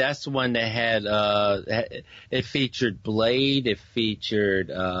 Yeah, that's the one that had, it featured Blade, it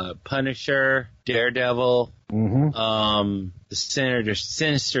featured Punisher, Daredevil, the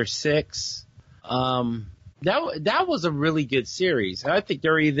Sinister Six. That was a really good series. I think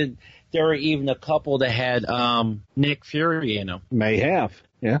there were even a couple that had Nick Fury in them. May have.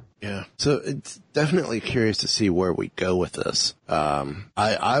 Yeah. Yeah. So it's definitely curious to see where we go with this. I'm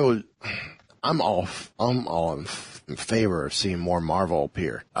all in favor of seeing more Marvel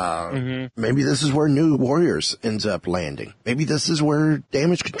appear. Maybe this is where New Warriors ends up landing. Maybe this is where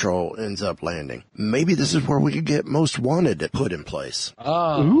Damage Control ends up landing. Maybe this is where we could get Most Wanted put in place.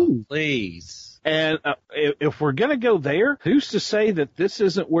 Oh, please. And if we're going to go there, who's to say that this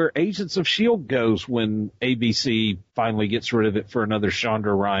isn't where Agents of S.H.I.E.L.D. goes when ABC finally gets rid of it for another Shonda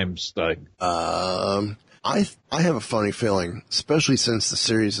Rhimes thing? I have a funny feeling, especially since the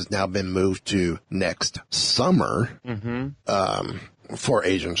series has now been moved to next summer, for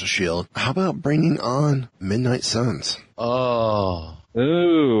Agents of S.H.I.E.L.D. How about bringing on Midnight Suns? Oh,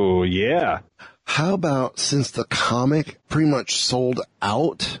 yeah. How about, since the comic pretty much sold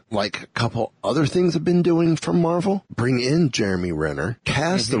out, like a couple other things have been doing from Marvel, bring in Jeremy Renner,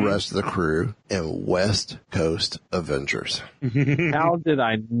 cast the rest of the crew, and West Coast Avengers. How did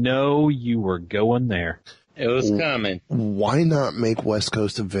I know you were going there? It was coming. Why not make West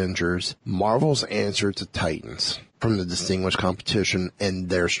Coast Avengers Marvel's answer to Titans from the distinguished competition and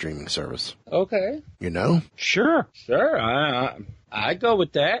their streaming service? Okay. You know? Sure. I go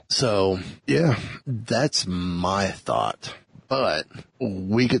with that. So, yeah, that's my thought. But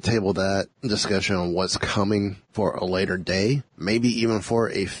we could table that discussion on what's coming for a later day, maybe even for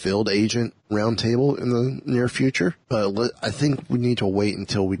a field agent roundtable in the near future. But I think we need to wait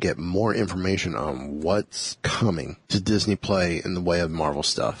until we get more information on what's coming to Disney Play in the way of Marvel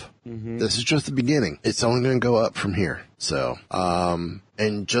stuff. Mm-hmm. This is just the beginning. It's only going to go up from here. So,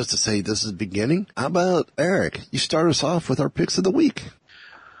 and just to say this is the beginning, how about Eric? You start us off with our picks of the week.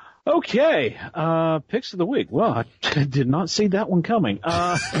 Okay, picks of the week. Well, I did not see that one coming.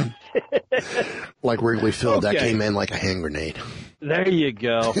 Like Wrigley Field, okay. That came in like a hand grenade. There you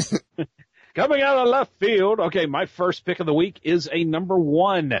go. Coming out of left field. Okay, my first pick of the week is a number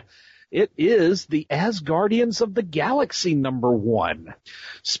 1. It is the Asgardians of the Galaxy number 1.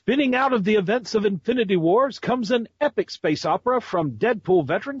 Spinning out of the events of Infinity Wars comes an epic space opera from Deadpool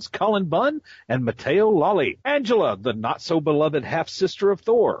veterans Cullen Bunn and Matteo Lolli. Angela, the not-so-beloved half-sister of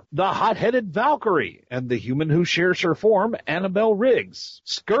Thor. The hot-headed Valkyrie and the human who shares her form, Annabelle Riggs.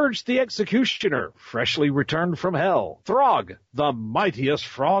 Scourge the Executioner, freshly returned from hell. Throg, the mightiest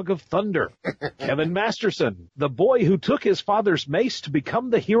frog of thunder. Kevin Masterson, the boy who took his father's mace to become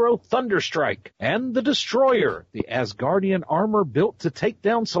the hero Thunderstrike, and the Destroyer, the Asgardian armor built to take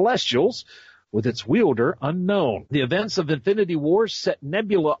down Celestials, with its wielder unknown. The events of Infinity Wars set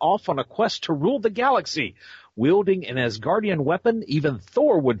Nebula off on a quest to rule the galaxy, wielding an Asgardian weapon even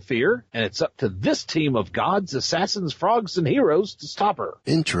Thor would fear, and it's up to this team of gods, assassins, frogs, and heroes to stop her.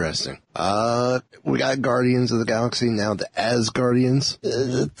 Interesting. We got Guardians of the Galaxy, now the Asgardians.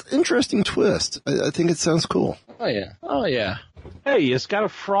 It's an interesting twist. I think it sounds cool. Oh, yeah. Oh, yeah. Hey, it's got a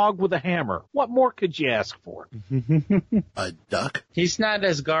frog with a hammer. What more could you ask for? A duck? He's not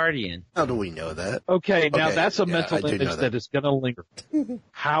Asgardian. How do we know that? Okay, now that's a mental image that is going to linger.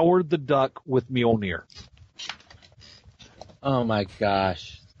 Howard the Duck with Mjolnir. Oh, my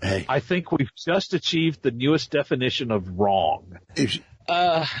gosh. Hey. I think we've just achieved the newest definition of wrong.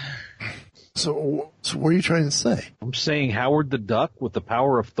 So what are you trying to say? I'm saying Howard the Duck with the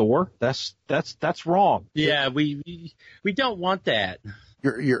power of Thor. That's wrong. Yeah, we don't want that.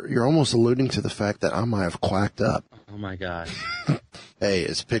 You're almost alluding to the fact that I might have quacked up. Oh my gosh. Hey,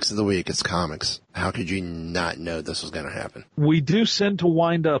 it's picks of the week. It's comics. How could you not know this was going to happen? We do tend to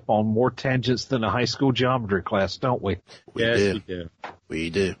wind up on more tangents than a high school geometry class, don't we? Yes, we do. We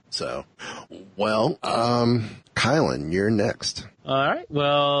do. So, well, Kylan, you're next. All right.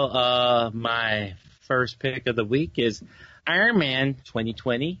 Well, my first pick of the week is Iron Man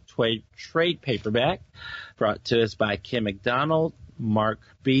 2020 trade paperback, brought to us by Kim McDonald, Mark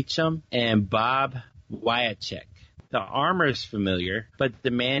Beecham, and Bob Wiacek. The armor is familiar, but the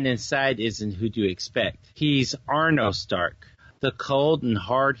man inside isn't who you expect. He's Arno Stark, the cold and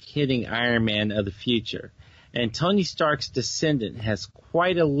hard-hitting Iron Man of the future. And Tony Stark's descendant has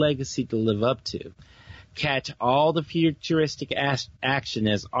quite a legacy to live up to. Catch all the futuristic action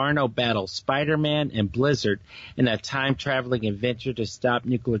as Arno battles Spider-Man and Blizzard in a time-traveling adventure to stop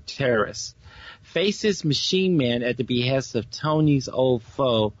nuclear terrorists. Faces Machine Man at the behest of Tony's old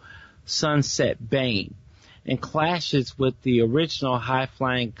foe, Sunset Bane, and clashes with the original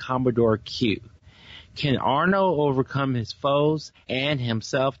high-flying Commodore Q. Can Arno overcome his foes and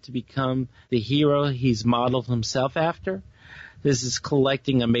himself to become the hero he's modeled himself after? This is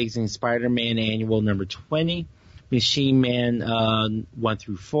Collecting Amazing Spider-Man Annual number 20, Machine Man 1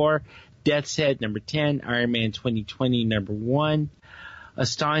 through 4, Death's Head number 10, Iron Man 2020 number 1,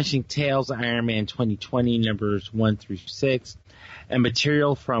 Astonishing Tales Iron Man 2020 numbers 1 through 6, and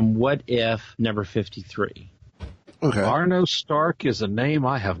material from What If number 53. Okay. Arno Stark is a name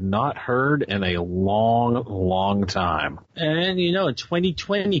I have not heard in a long, long time. And,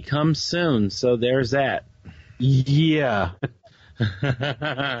 2020 comes soon, so there's that. Yeah.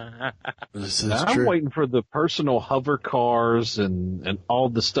 This is I'm true. waiting for the personal hover cars and all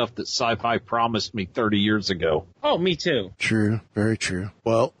the stuff that sci-fi promised me 30 years ago. Oh, me too. True. Very true.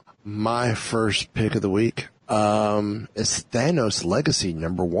 Well, my first pick of the week is Thanos Legacy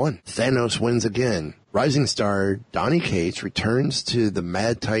number 1. Thanos wins again. Rising star Donny Cates returns to the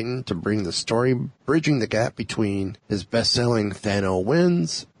Mad Titan to bring the story bridging the gap between his best-selling Thanos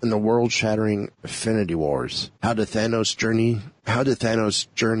Wins and the world-shattering Infinity Wars. How did Thanos'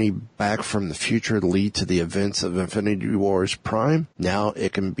 journey back from the future lead to the events of Infinity Wars Prime? Now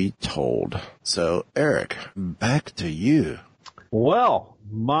it can be told. So, Eric, back to you. Well,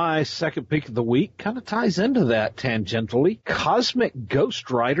 my second pick of the week kind of ties into that tangentially. Cosmic Ghost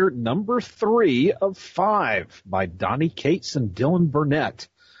Rider number 3 of 5 by Donny Cates and Dylan Burnett.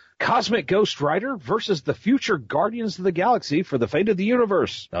 Cosmic Ghost Rider versus the future Guardians of the Galaxy for the fate of the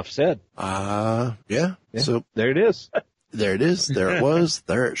universe. Enough said. Yeah. So there it is. There it is. There it was.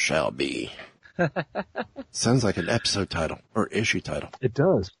 There it shall be. Sounds like an episode title or issue title. It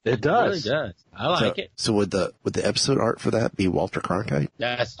does. It It does. really does. I like it. So would the episode art for that be Walter Cronkite?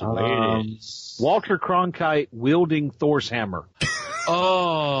 That's the way it is. Walter Cronkite wielding Thor's hammer.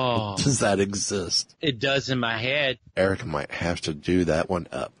 Oh. Does that exist? It does in my head. Eric might have to do that one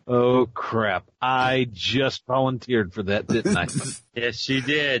up. Oh, crap. I just volunteered for that, didn't I? Yes, you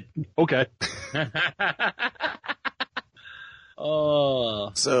did. Okay.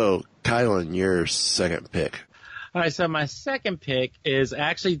 Oh. So, Kylan, your second pick. All right, so my second pick is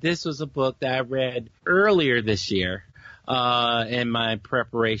actually, this was a book that I read earlier this year in my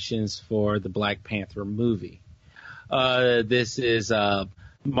preparations for the Black Panther movie. This is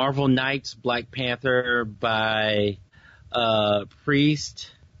Marvel Knights Black Panther by Priest,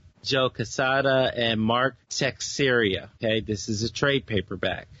 Joe Quesada, and Mark Teixeira. Okay, this is a trade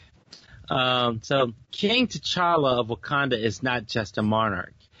paperback. So King T'Challa of Wakanda is not just a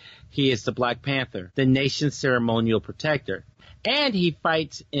monarch. He is the Black Panther, the nation's ceremonial protector. And he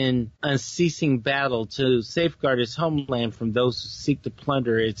fights in unceasing battle to safeguard his homeland from those who seek to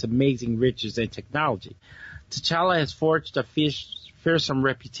plunder its amazing riches and technology. T'Challa has forged a fearsome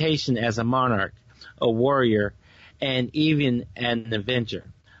reputation as a monarch, a warrior, and even an avenger.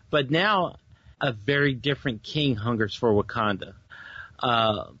 But now a very different king hungers for Wakanda.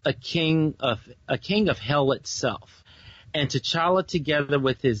 A king of hell itself. And T'Challa, together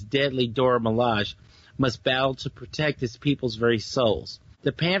with his deadly Dora Milaje, must battle to protect his people's very souls.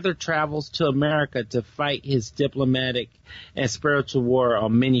 The Panther travels to America to fight his diplomatic and spiritual war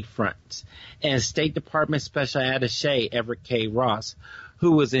on many fronts. And State Department Special Attaché Everett K. Ross,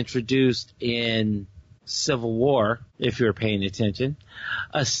 who was introduced in Civil War, if you were paying attention,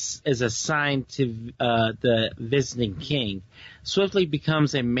 is assigned to the visiting king, swiftly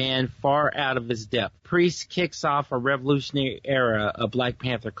becomes a man far out of his depth. Priest kicks off a revolutionary era of Black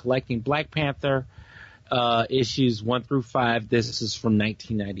Panther, collecting Black Panther issues 1 through 5. This is from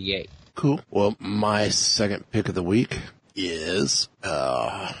 1998. Cool. Well, my second pick of the week is,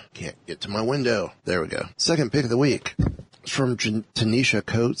 can't get to my window. There we go. Second pick of the week. It's from Tanisha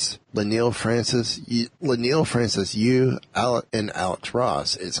Coates, Laniel Francis, Yu, and Alex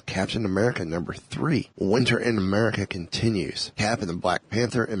Ross. It's Captain America #3. Winter in America continues. Cap and the Black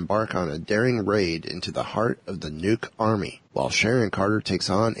Panther embark on a daring raid into the heart of the Nuke Army, while Sharon Carter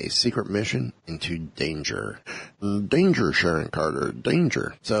takes on a secret mission into danger. Danger, Sharon Carter,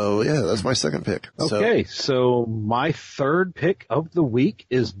 danger. So, yeah, that's my second pick. Okay, so my third pick of the week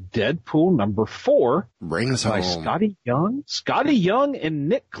is Deadpool #4. Bring us by home. Scotty Young and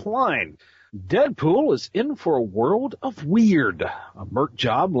Nick Klein. Deadpool is in for a world of weird. A Merc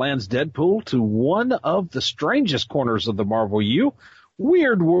job lands Deadpool to one of the strangest corners of the Marvel U,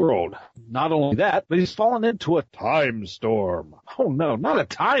 Weird World. Not only that, but he's fallen into a time storm. Oh no, not a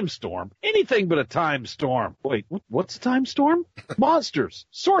time storm. Anything but a time storm. Wait, what's a time storm? Monsters,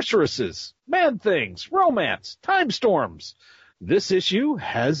 sorceresses, man-things, romance, time storms. This issue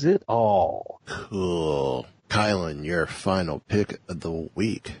has it all. Cool. Kylan, your final pick of the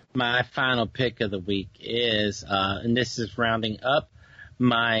week. My final pick of the week is, and this is rounding up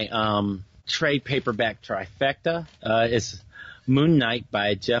my trade paperback trifecta, is Moon Knight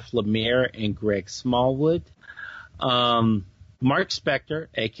by Jeff Lemire and Greg Smallwood. Mark Spector,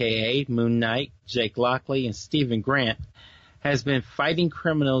 a.k.a. Moon Knight, Jake Lockley, and Stephen Grant, has been fighting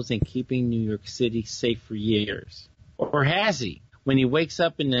criminals and keeping New York City safe for years. Or has he? When he wakes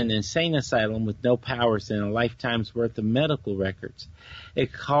up in an insane asylum with no powers and a lifetime's worth of medical records,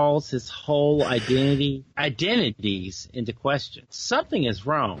 it calls his whole identities into question. Something is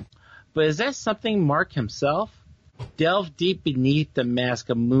wrong. But is that something Mark himself? Delve deep beneath the mask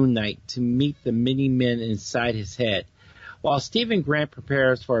of Moon Knight to meet the many men inside his head. While Stephen Grant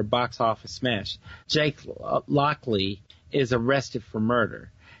prepares for a box office smash, Jake Lockley is arrested for murder.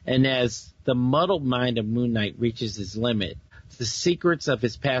 And as the muddled mind of Moon Knight reaches its limit, the secrets of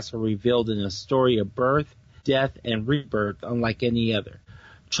his past are revealed in a story of birth, death, and rebirth unlike any other.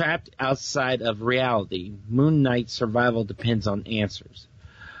 Trapped outside of reality, Moon Knight's survival depends on answers.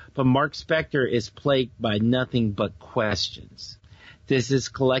 But Mark Spector is plagued by nothing but questions. This is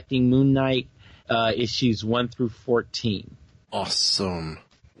Collecting Moon Knight issues 1 through 14. Awesome.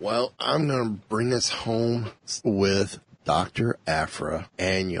 Well, I'm going to bring us home with Dr. Aphra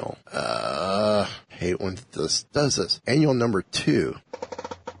Annual. Hate when this does this. Annual #2.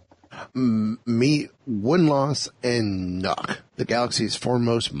 Meet Wunloss and Nuck, the galaxy's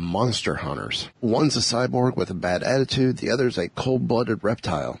foremost monster hunters. One's a cyborg with a bad attitude, the other's a cold-blooded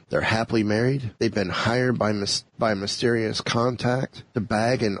reptile. They're happily married. They've been hired by a mysterious contact to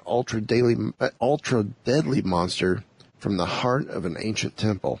bag an ultra-deadly monster from the heart of an ancient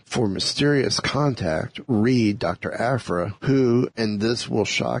temple. For mysterious contact, read Dr. Aphra, who, and this will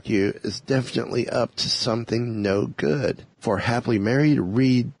shock you, is definitely up to something no good. For happily married,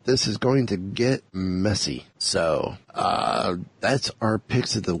 read This Is Going to Get Messy. So, that's our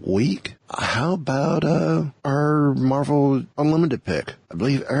picks of the week. How about, our Marvel Unlimited pick? I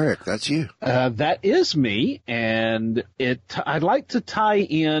believe, Eric, that's you. That is me, and I'd like to tie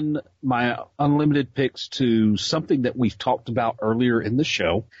in my Unlimited picks to something that we've talked about earlier in the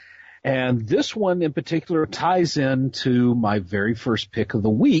show. And this one in particular ties into my very first pick of the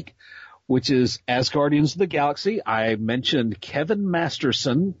week, which is As Guardians of the Galaxy. I mentioned Kevin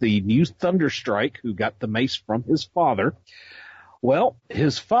Masterson, the new Thunderstrike, who got the mace from his father. Well,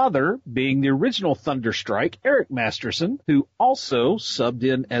 his father being the original Thunderstrike, Eric Masterson, who also subbed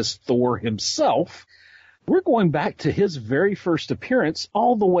in as Thor himself. We're going back to his very first appearance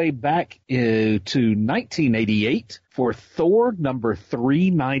all the way back to 1988 for Thor number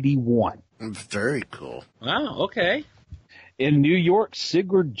 391. Very cool. Wow, okay. In New York,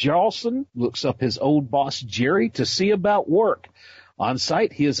 Sigurd Jarlsson looks up his old boss Jerry to see about work. On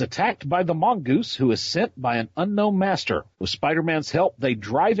site, he is attacked by the mongoose, who is sent by an unknown master. With Spider-Man's help, they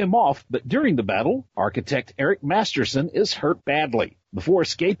drive him off, but during the battle, architect Eric Masterson is hurt badly. Before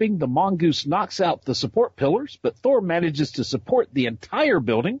escaping, the mongoose knocks out the support pillars, but Thor manages to support the entire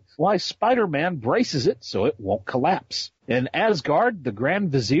building, while Spider-Man braces it so it won't collapse. In Asgard, the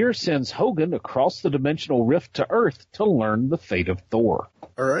Grand Vizier sends Hogun across the dimensional rift to Earth to learn the fate of Thor.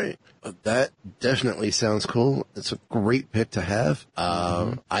 All right. That definitely sounds cool. It's a great pick to have.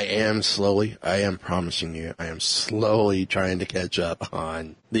 I am promising you, I am slowly trying to catch up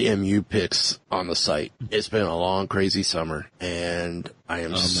on the MU picks on the site. It's been a long, crazy summer, and I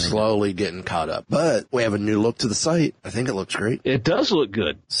am slowly getting caught up. But we have a new look to the site. I think it looks great. It does look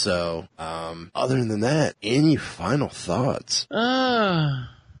good. So, other than that, any final thoughts?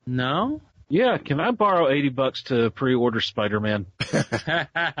 No. Yeah, can I borrow $80 to pre-order Spider-Man?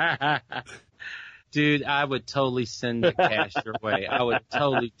 Dude, I would totally send the cash your way. I would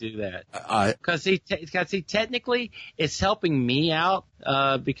totally do that. Because technically, it's helping me out.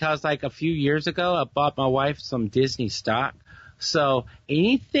 Because like a few years ago, I bought my wife some Disney stock. So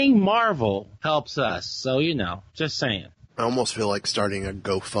anything Marvel helps us. So, just saying. I almost feel like starting a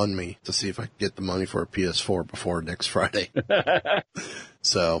GoFundMe to see if I can get the money for a PS4 before next Friday.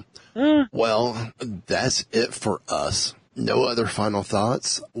 So, well, that's it for us. No other final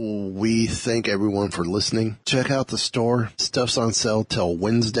thoughts. We thank everyone for listening. Check out the store. Stuff's on sale till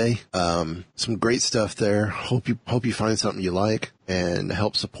Wednesday. Some great stuff there. Hope you find something you like and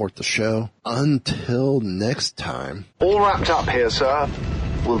help support the show. Until next time. All wrapped up here, sir.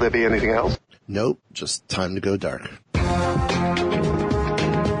 Will there be anything else? Nope. Just time to go dark.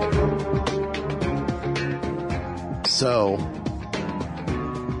 So,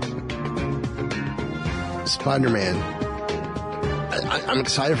 Spider-Man, I'm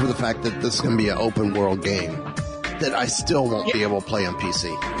excited for the fact that this is going to be an open world game that I still won't be able to play on PC.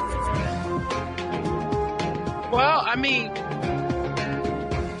 Well, I mean,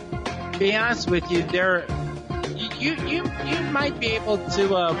 be honest with you, you might be able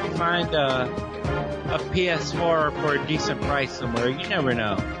to find a PS4 for a decent price somewhere. You never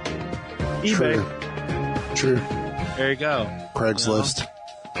know. eBay. True. There you go. Craigslist.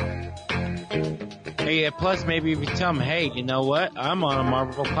 Hey, plus maybe if you tell them, hey, you know what? I'm on a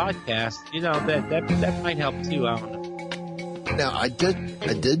Marvel podcast. That might help too. I don't know. Now, I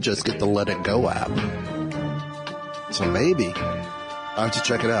did just get the Let It Go app. So maybe I have to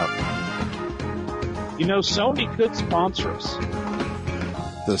check it out. Sony could sponsor us.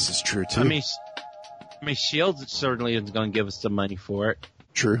 This is true too. I mean, S.H.I.E.L.D. certainly is going to give us some money for it.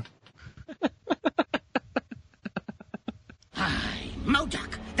 True. Hi,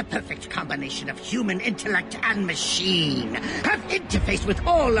 MODOK, the perfect combination of human intellect and machine. Have interfaced with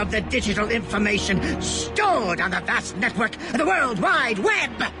all of the digital information stored on the vast network of the World Wide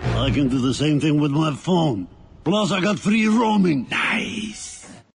Web. I can do the same thing with my phone. Plus, I got free roaming. Nice.